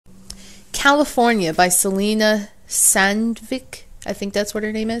California by Selena Sandvik. I think that's what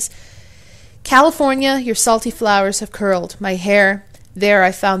her name is. California, your salty flowers have curled my hair. There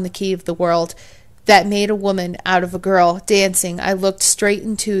I found the key of the world that made a woman out of a girl. Dancing, I looked straight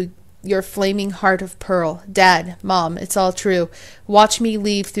into your flaming heart of pearl. Dad, Mom, it's all true. Watch me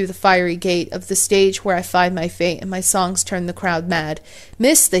leave through the fiery gate of the stage where I find my fate, and my songs turn the crowd mad.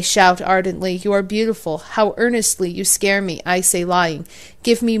 Miss, they shout ardently, you are beautiful. How earnestly you scare me, I say lying.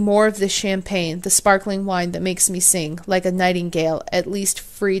 Give me more of this champagne, the sparkling wine that makes me sing, like a nightingale, at least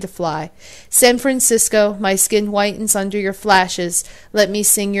free to fly. San Francisco, my skin whitens under your flashes. Let me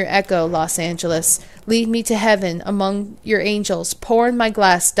sing your echo, Los Angeles. Lead me to heaven among your angels. Pour in my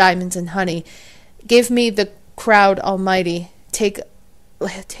glass diamonds and honey. Give me the crowd almighty. Take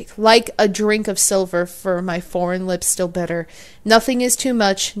like a drink of silver, for my foreign lips still bitter. Nothing is too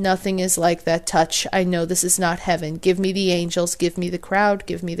much, nothing is like that touch. I know this is not heaven. Give me the angels, give me the crowd,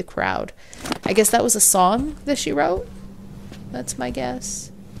 give me the crowd. I guess that was a song that she wrote? That's my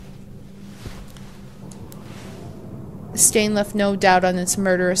guess. The stain left no doubt on its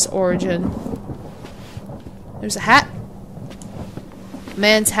murderous origin. There's a hat.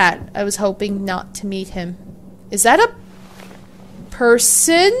 Man's hat. I was hoping not to meet him. Is that a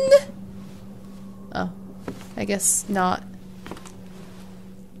person? Oh, I guess not.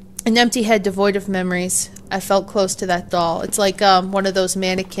 An empty head devoid of memories. I felt close to that doll. It's like one of those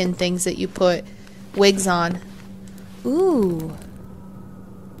mannequin things that you put wigs on. Ooh.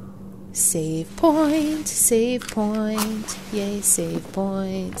 Save point, save point. Yay, save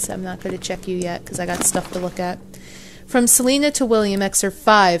points. I'm not going to check you yet because I got stuff to look at. From Selena to William, Excerpt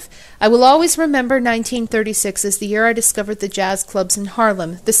 5. I will always remember 1936 as the year I discovered the jazz clubs in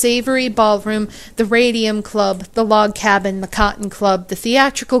Harlem. The Savory Ballroom, the Radium Club, the Log Cabin, the Cotton Club, the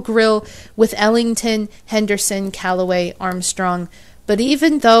Theatrical Grill with Ellington, Henderson, Calloway, Armstrong. But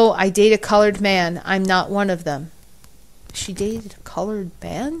even though I date a colored man, I'm not one of them. She dated a colored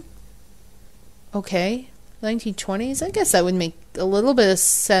man? Okay. 1920s? I guess that would make a little bit of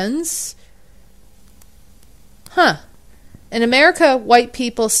sense. Huh. In America, white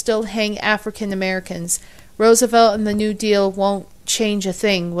people still hang African Americans. Roosevelt and the New Deal won't change a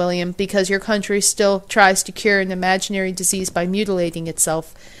thing, William, because your country still tries to cure an imaginary disease by mutilating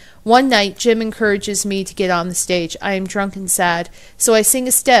itself. One night, Jim encourages me to get on the stage. I am drunk and sad, so I sing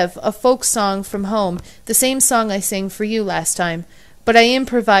a stev, a folk song from home, the same song I sang for you last time. But I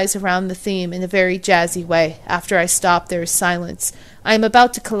improvise around the theme in a very jazzy way. After I stop, there is silence. I am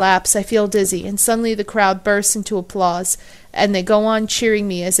about to collapse. I feel dizzy, and suddenly the crowd bursts into applause, and they go on cheering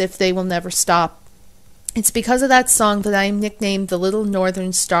me as if they will never stop. It's because of that song that I am nicknamed the Little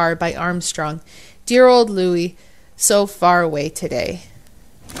Northern Star by Armstrong. Dear old Louie, so far away today.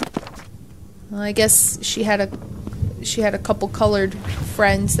 Well, I guess she had a couple colored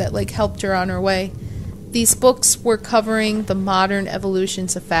friends that helped her on her way. These books were covering the modern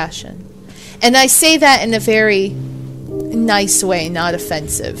evolutions of fashion. And I say that in a very nice way, not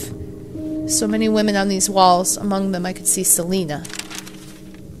offensive. So many women on these walls, among them I could see Selena.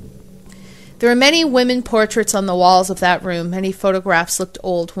 There are many women portraits on the walls of that room. Many photographs looked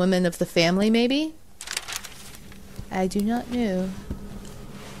old. Women of the family, maybe? I do not know.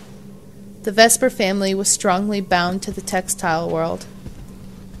 The Vesper family was strongly bound to the textile world.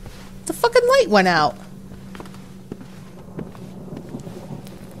 The fucking light went out.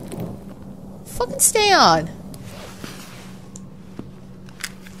 Fucking stay on.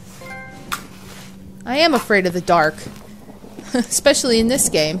 I am afraid of the dark. Especially in this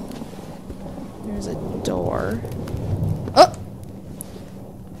game. There's a door. Oh!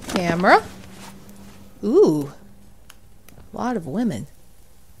 Camera. Ooh. A lot of women.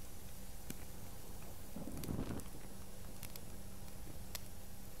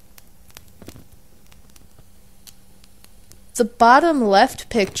 The bottom left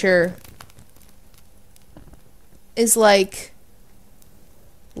picture is like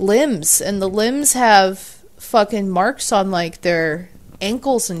limbs, and the limbs have fucking marks on their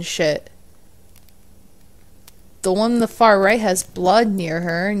ankles and shit. The one on the far right has blood near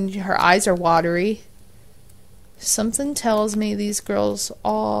her, and her eyes are watery. Something tells me these girls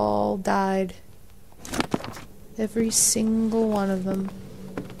all died. Every single one of them.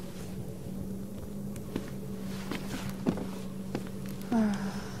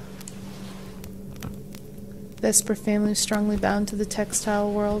 Vesper family is strongly bound to the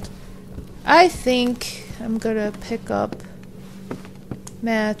textile world. I think I'm gonna pick up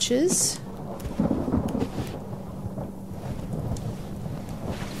matches.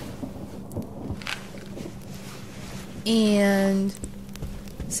 And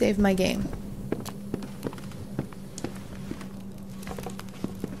save my game.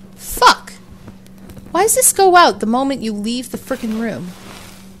 Fuck! Why does this go out the moment you leave the frickin' room?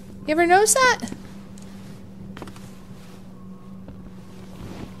 You ever notice that?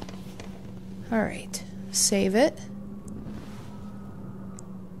 Alright. Save it.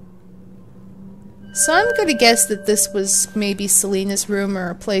 So I'm gonna guess that this was maybe Selena's room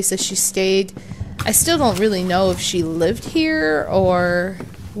or a place that she stayed. I still don't really know if she lived here or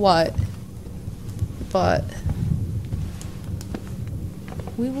what. But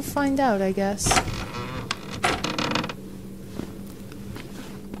we will find out, I guess.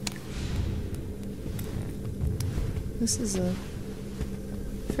 This is a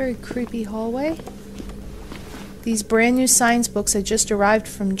very creepy hallway. These brand new science books had just arrived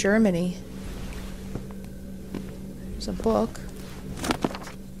from Germany. There's a book.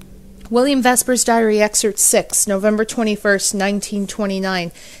 William Vesper's Diary, Excerpt 6, November 21st,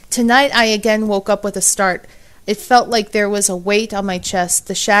 1929. Tonight I again woke up with a start. It felt like there was a weight on my chest.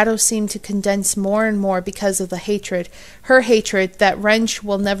 The shadows seemed to condense more and more because of the hatred. Her hatred, that wrench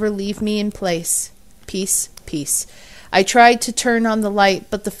will never leave me in place. Peace, peace. I tried to turn on the light,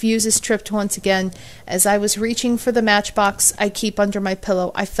 but the fuses tripped once again. As I was reaching for the matchbox I keep under my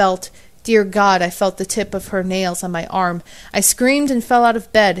pillow, I felt, dear God, I felt the tip of her nails on my arm. I screamed and fell out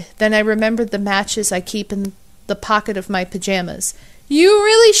of bed. Then I remembered the matches I keep in the pocket of my pajamas. You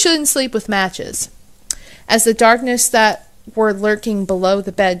really shouldn't sleep with matches. As the darkness that were lurking below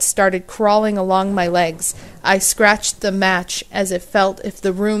the bed started crawling along my legs, I scratched the match as it felt if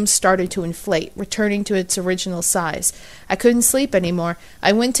the room started to inflate, returning to its original size. I couldn't sleep anymore.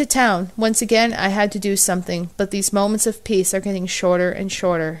 I went to town. Once again, I had to do something, but these moments of peace are getting shorter and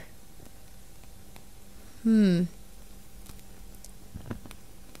shorter.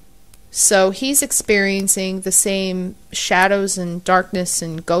 So he's experiencing the same shadows and darkness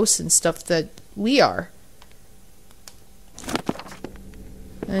and ghosts and stuff that we are.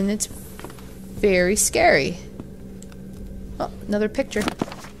 And it's very scary. Oh, another picture.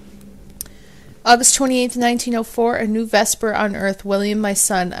 August 28th, 1904. A new Vesper on Earth. William, my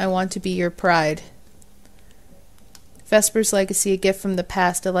son, I want to be your pride. Vesper's Legacy, a gift from the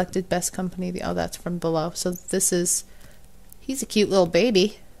past. Elected best company. Oh, that's from below. So this is... He's a cute little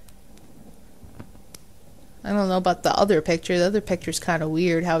baby. I don't know about the other picture. The other picture's kind of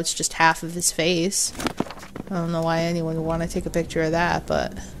weird, how it's just half of his face. I don't know why anyone would want to take a picture of that,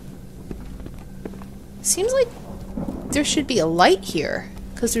 but... Seems like there should be a light here.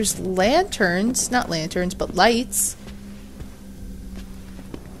 Because there's lanterns. Not lanterns, but lights.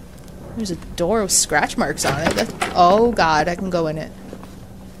 There's a door with scratch marks on it. Oh God, I can go in it.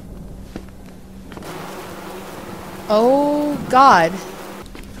 Oh God.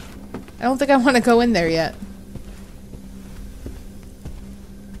 I don't think I want to go in there yet.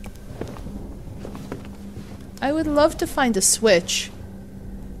 I would love to find a switch.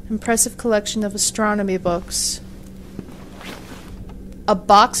 Impressive collection of astronomy books. A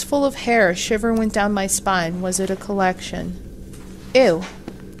box full of hair. A shiver went down my spine. Was it a collection? Ew.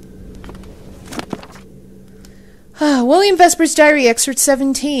 William Vesper's Diary, Excerpt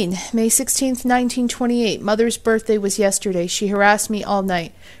 17, May 16th, 1928. Mother's birthday was yesterday. She harassed me all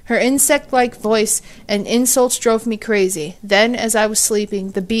night. Her insect-like voice and insults drove me crazy. Then, as I was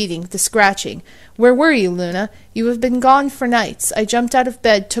sleeping, the beating, the scratching. Where were you, Luna? You have been gone for nights. I jumped out of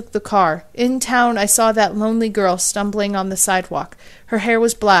bed, took the car. In town, I saw that lonely girl stumbling on the sidewalk. Her hair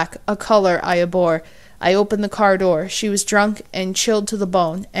was black, a color I abhor. I opened the car door. She was drunk and chilled to the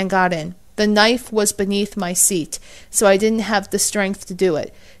bone, and got in. The knife was beneath my seat, so I didn't have the strength to do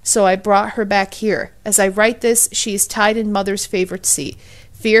it. So I brought her back here. As I write this, she is tied in Mother's favorite seat.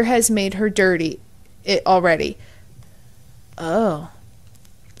 Fear has made her dirty already. Oh.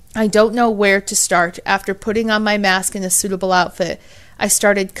 I don't know where to start. After putting on my mask and a suitable outfit, I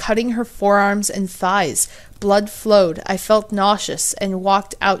started cutting her forearms and thighs. Blood flowed. I felt nauseous and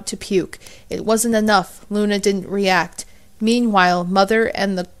walked out to puke. It wasn't enough. Luna didn't react. Meanwhile, Mother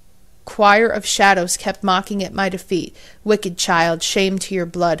and the choir of shadows kept mocking at my defeat. Wicked child, shame to your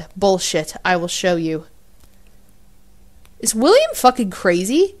blood. Bullshit, I will show you. Is William fucking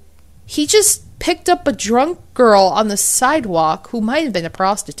crazy? He just picked up a drunk girl on the sidewalk, who might have been a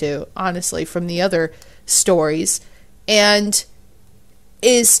prostitute, honestly, from the other stories, and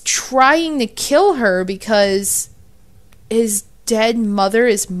is trying to kill her because his dead mother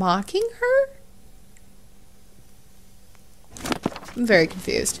is mocking her? I'm very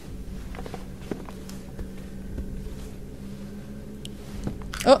confused.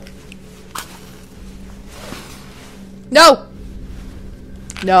 Oh. No!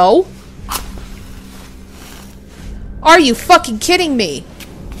 No! Are you fucking kidding me?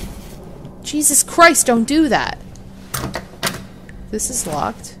 Jesus Christ, don't do that. This is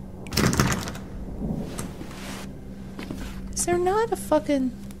locked. Is there not a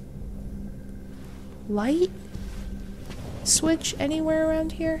fucking light switch anywhere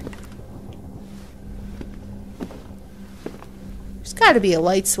around here? There's gotta be a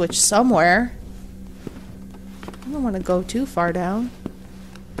light switch somewhere. I don't want to go too far down.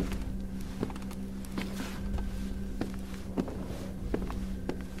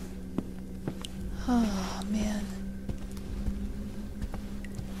 Oh, man.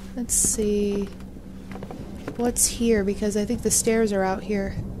 Let's see. What's here? Because I think the stairs are out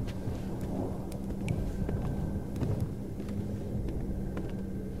here.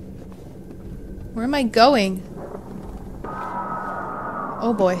 Where am I going?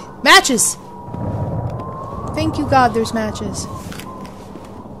 Oh boy. Matches! Thank you God there's matches.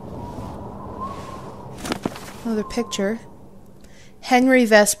 Another picture. Henry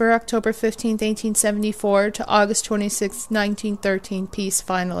Vesper, October 15th, 1874 to August 26th, 1913. Peace,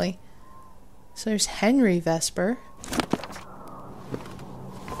 finally. So there's Henry Vesper.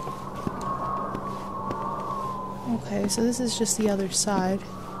 Okay, so this is just the other side.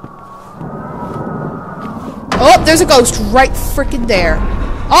 Oh, there's a ghost right freaking there.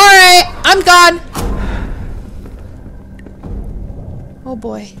 Alright, I'm gone. Oh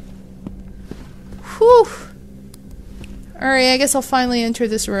boy. Whew. Alright, I guess I'll finally enter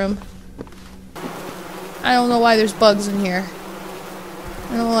this room. I don't know why there's bugs in here.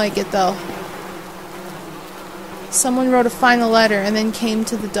 I don't like it though. Someone wrote a final letter and then came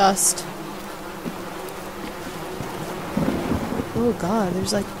to the dust. Oh god,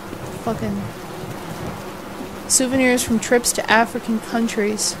 there's like fucking souvenirs from trips to African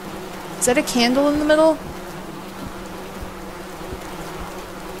countries. Is that a candle in the middle?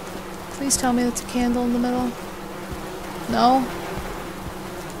 Please tell me that's a candle in the middle. No?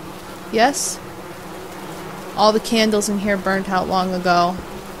 Yes? All the candles in here burnt out long ago.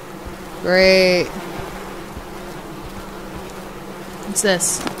 Great. What's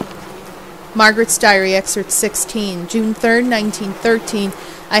this? Margaret's Diary, Excerpt 16, June 3rd, 1913.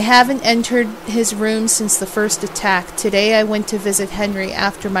 I haven't entered his room since the first attack. Today I went to visit Henry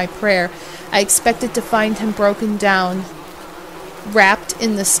after my prayer. I expected to find him broken down, wrapped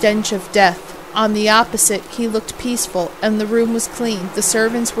in the stench of death. On the opposite, he looked peaceful, and the room was clean. The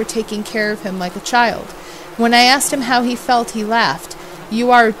servants were taking care of him like a child. When I asked him how he felt, he laughed.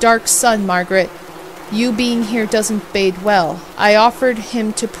 You are a dark son, Margaret. You being here doesn't bode well. I offered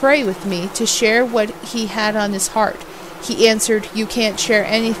him to pray with me, to share what he had on his heart. He answered, you can't share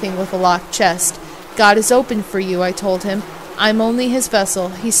anything with a locked chest. God is open for you, I told him. I'm only his vessel.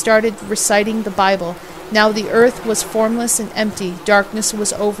 He started reciting the Bible. Now the earth was formless and empty. Darkness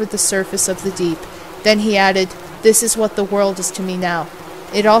was over the surface of the deep. Then he added, this is what the world is to me now.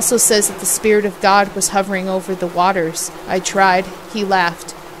 It also says that the Spirit of God was hovering over the waters. I tried. He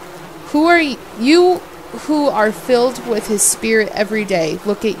laughed. Who are you who are filled with his Spirit every day?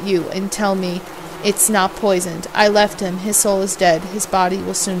 Look at you and tell me it's not poisoned. I left him. His soul is dead. His body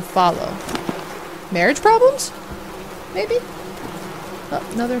will soon follow. Marriage problems? Maybe? Oh,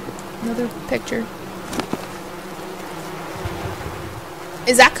 another picture.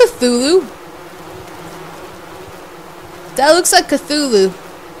 Is that Cthulhu? That looks like Cthulhu.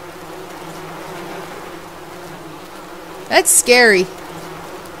 That's scary.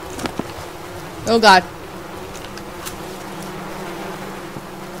 Oh god.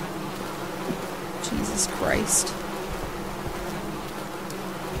 Jesus Christ.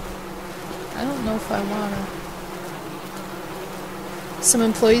 I don't know if I wanna. Some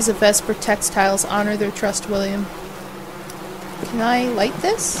employees of Vesper Textiles honor their trust, William. Can I light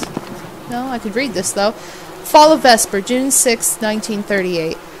this? No, I could read this though. Fall of Vesper, June 6,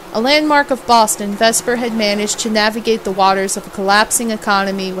 1938. A landmark of Boston, Vesper had managed to navigate the waters of a collapsing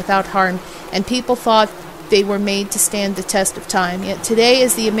economy without harm, and people thought they were made to stand the test of time. Yet today,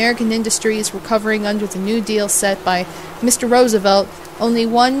 as the American industry is recovering under the New Deal set by Mr. Roosevelt, only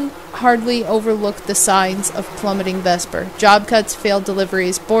one hardly overlooked the signs of plummeting Vesper. Job cuts, failed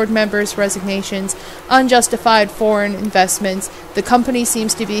deliveries, board members' resignations, unjustified foreign investments. The company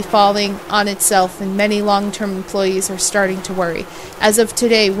seems to be falling on itself, and many long-term employees are starting to worry. As of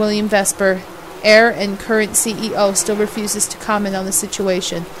today, William Vesper, heir and current CEO, still refuses to comment on the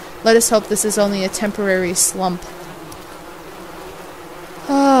situation. Let us hope this is only a temporary slump.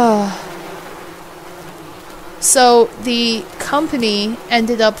 So the company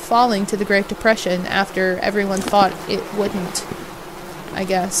ended up falling to the Great Depression after everyone thought it wouldn't, I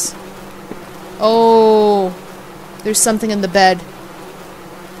guess. Oh, there's something in the bed.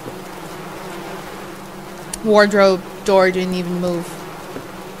 Wardrobe door didn't even move.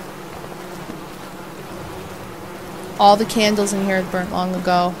 All the candles in here had burnt long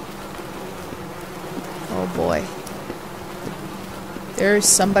ago. Oh boy. There's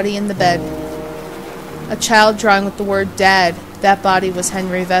somebody in the bed. A child drawing with the word Dad. That body was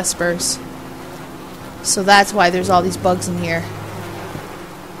Henry Vesper's. So that's why there's all these bugs in here.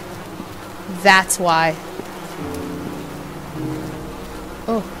 That's why.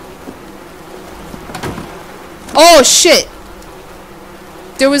 Oh. Oh, shit!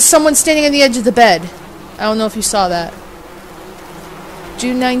 There was someone standing on the edge of the bed. I don't know if you saw that.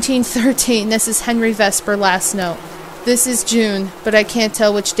 June 1913. This is Henry Vesper, last note. This is June, but I can't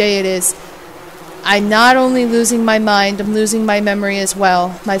tell which day it is. I'm not only losing my mind, I'm losing my memory as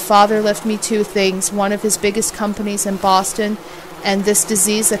well. My father left me two things, one of his biggest companies in Boston, and this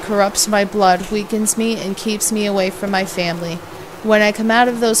disease that corrupts my blood, weakens me, and keeps me away from my family. When I come out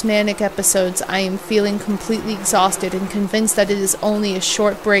of those manic episodes, I am feeling completely exhausted and convinced that it is only a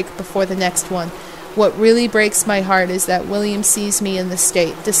short break before the next one. What really breaks my heart is that William sees me in this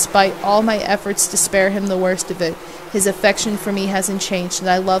state. Despite all my efforts to spare him the worst of it, his affection for me hasn't changed, and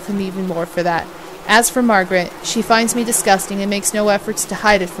I love him even more for that. As for Margaret, she finds me disgusting and makes no efforts to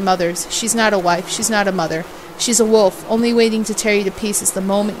hide it from others. She's not a wife, she's not a mother. She's a wolf, only waiting to tear you to pieces the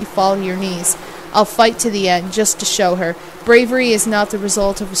moment you fall to your knees. I'll fight to the end, just to show her. Bravery is not the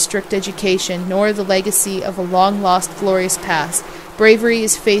result of a strict education, nor the legacy of a long-lost glorious past. Bravery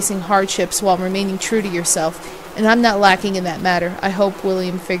is facing hardships while remaining true to yourself, and I'm not lacking in that matter. I hope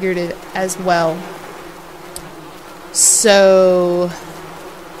William figured it as well. So...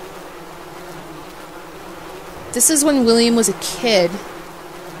 this is when William was a kid,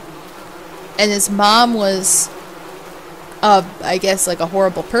 and his mom was, I guess, like a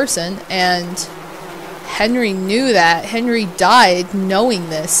horrible person, and Henry knew that. Henry died knowing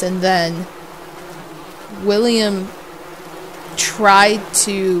this, and then William tried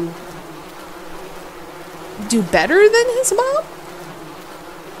to do better than his mom?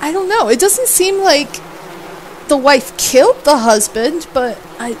 I don't know. It doesn't seem like the wife killed the husband, but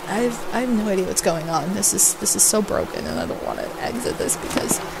I have no idea what's going on. This is so broken, and I don't want to exit this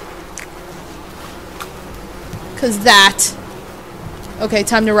because that. Okay,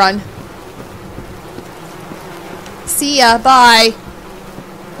 time to run. See ya, bye.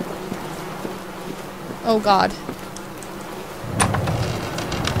 Oh god.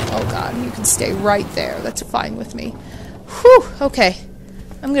 Oh god, you can stay right there. That's fine with me. Whew, okay.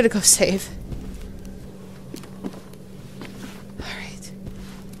 I'm gonna go save. Alright.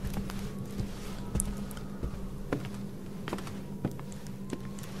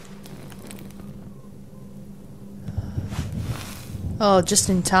 Oh, just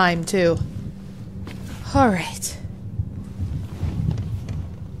in time, too. Alright.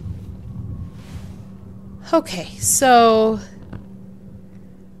 Okay, so...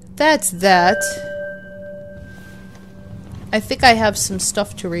 that's that. I think I have some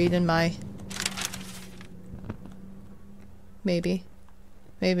stuff to read in my... maybe.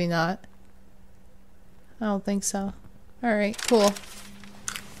 Maybe not. I don't think so. Alright, cool.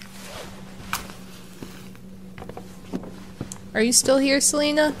 Are you still here,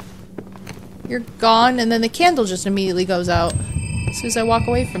 Selena? You're gone, and then the candle just immediately goes out as soon as I walk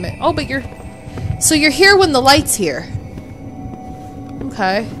away from it. Oh, but you're... so you're here when the light's here.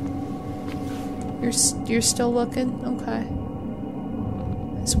 Okay. You're still looking? Okay.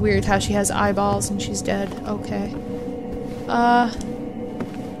 It's weird how she has eyeballs and she's dead. Okay.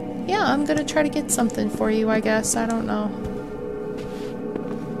 Yeah, I'm gonna try to get something for you, I guess. I don't know.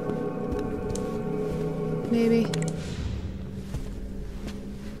 Maybe.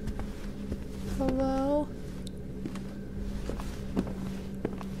 Hello?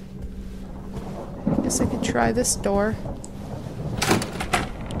 Guess I could try this door.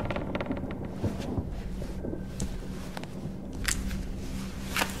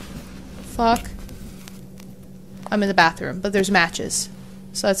 Fuck. I'm in the bathroom, but there's matches.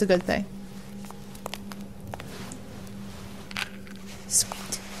 So that's a good thing.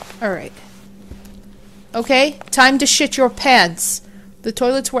 Sweet. Alright. Okay, time to shit your pants. The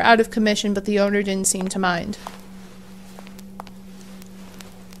toilets were out of commission, but the owner didn't seem to mind.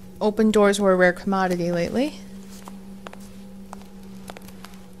 Open doors were a rare commodity lately.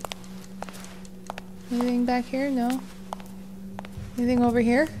 Anything back here? No. Anything over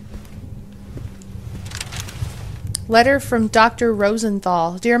here? Letter from Dr.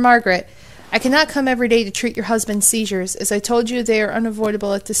 Rosenthal. Dear Margaret, I cannot come every day to treat your husband's seizures. As I told you, they are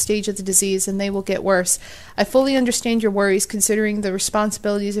unavoidable at this stage of the disease, and they will get worse. I fully understand your worries, considering the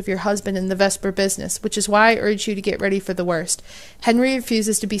responsibilities of your husband in the Vesper business, which is why I urge you to get ready for the worst. Henry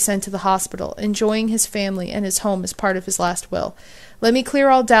refuses to be sent to the hospital, enjoying his family and his home as part of his last will. Let me clear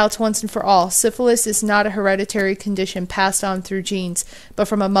all doubts once and for all. Syphilis is not a hereditary condition passed on through genes, but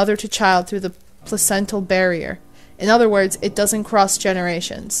from a mother to child through the placental barrier. In other words, it doesn't cross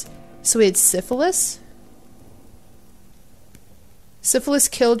generations. So he had syphilis? Syphilis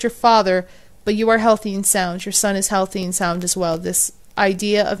killed your father, but you are healthy and sound. Your son is healthy and sound as well. This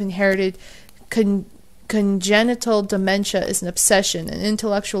idea of inherited congenital dementia is an obsession, an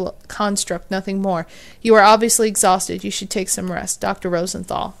intellectual construct, nothing more. You are obviously exhausted. You should take some rest. Dr.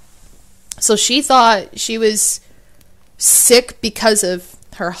 Rosenthal. So she thought she was sick because of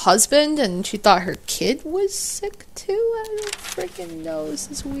her husband, and she thought her kid was sick too? I don't freaking know. This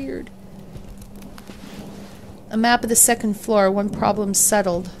is weird. A map of the second floor. One problem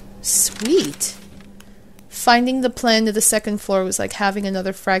settled. Sweet. Finding the plan to the second floor was like having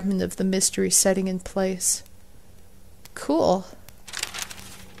another fragment of the mystery setting in place. Cool.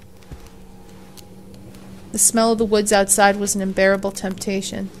 The smell of the woods outside was an unbearable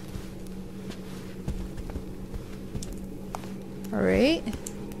temptation. Alright.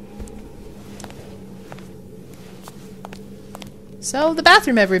 So, the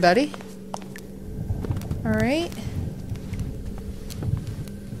bathroom, everybody. Alright.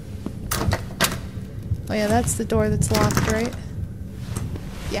 Oh yeah, that's the door that's locked, right?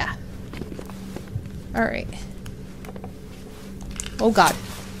 Yeah. Alright. Oh god.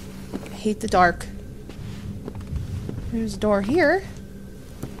 I hate the dark. There's a door here.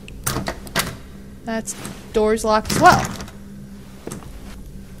 That's door's locked as well.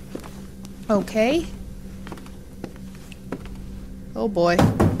 Okay. Oh boy.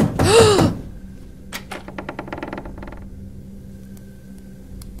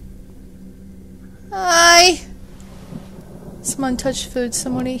 Hi! Some untouched food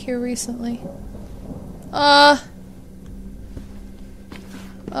someone ate here recently. I'm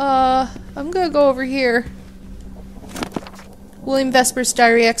gonna go over here. William Vesper's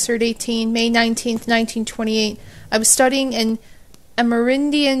Diary, Excerpt 18, May 19th, 1928. I was studying an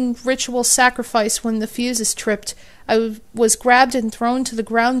Amerindian ritual sacrifice when the fuses tripped. I was grabbed and thrown to the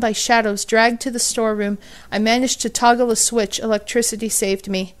ground by shadows, dragged to the storeroom. I managed to toggle a switch. Electricity saved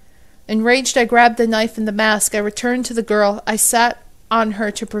me. Enraged, I grabbed the knife and the mask. I returned to the girl. I sat on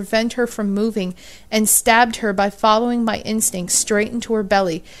her to prevent her from moving and stabbed her by following my instincts straight into her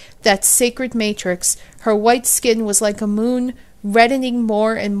belly. That sacred matrix. Her white skin was like a moon, reddening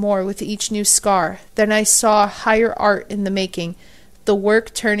more and more with each new scar. Then I saw higher art in the making. The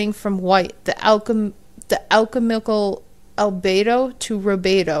work turning from white, the alchemical albedo to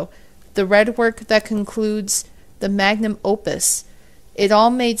rubedo, the red work that concludes the magnum opus. It all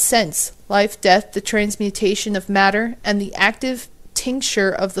made sense. Life, death, the transmutation of matter, and the active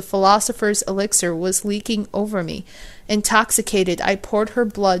tincture of the philosopher's elixir was leaking over me. Intoxicated, I poured her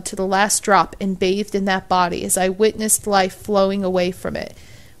blood to the last drop and bathed in that body as I witnessed life flowing away from it.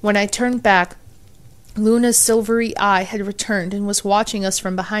 When I turned back, Luna's silvery eye had returned and was watching us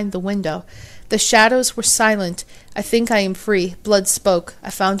from behind the window. The shadows were silent. I think I am free. Blood spoke. I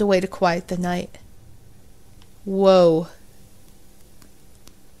found a way to quiet the night. Whoa.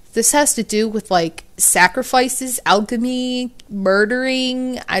 This has to do with, like, sacrifices, alchemy,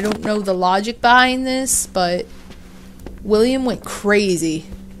 murdering. I don't know the logic behind this, but William went crazy.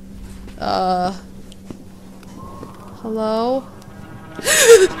 Hello?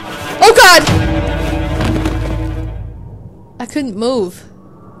 Oh god! I couldn't move.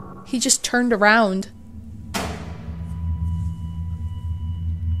 He just turned around.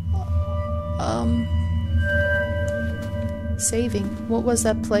 Saving. What was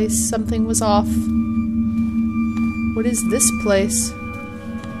that place? Something was off. What is this place?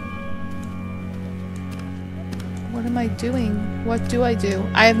 What am I doing? What do I do?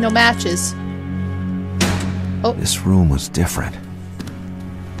 I have no matches. Oh. This room was different.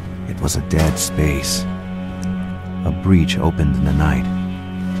 It was a dead space. A breach opened in the night.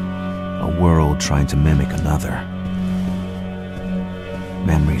 A world trying to mimic another.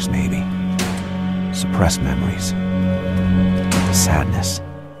 Memories, maybe. Suppressed memories. Sadness.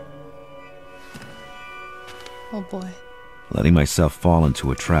 Oh boy. Letting myself fall into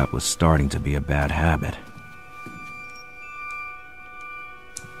a trap was starting to be a bad habit.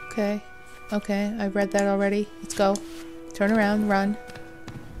 Okay. Okay, I read that already. Let's go. Turn around, run.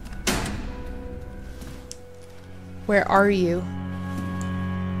 Where are you?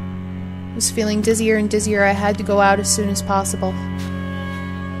 I was feeling dizzier and dizzier. I had to go out as soon as possible.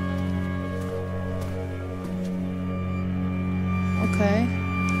 Okay.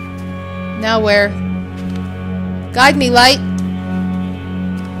 Now where? Guide me, light!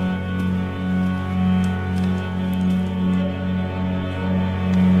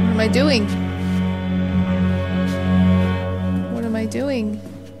 What am I doing? What am I doing?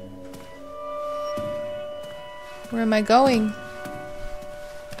 Where am I going?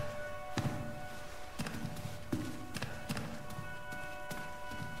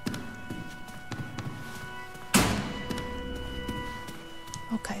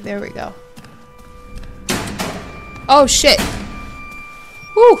 there we go. Oh shit!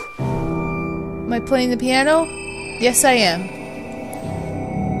 Woo! Am I playing the piano? Yes, I am.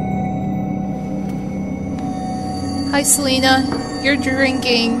 Hi, Selena. You're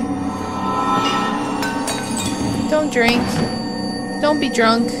drinking. Don't drink. Don't be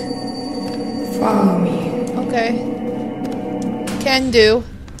drunk. Follow me. Okay. Can do.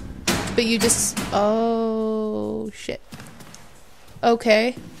 But you just... Oh, shit.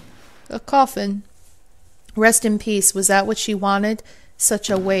 Okay. A coffin. Rest in peace. Was that what she wanted? Such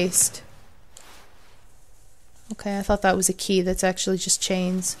a waste. Okay, I thought that was a key. That's actually just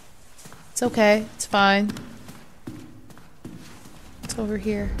chains. It's okay. It's fine. It's over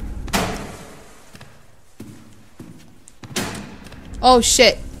here. Oh,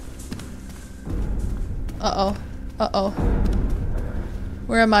 shit. Uh-oh. Uh-oh.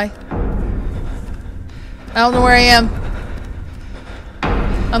 Where am I? I don't know where I am.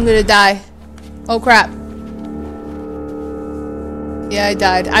 I'm gonna die. Oh, crap. Yeah, I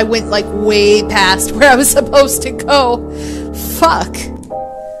died. I went, like, way past where I was supposed to go. Fuck.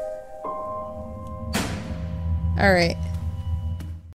 Alright.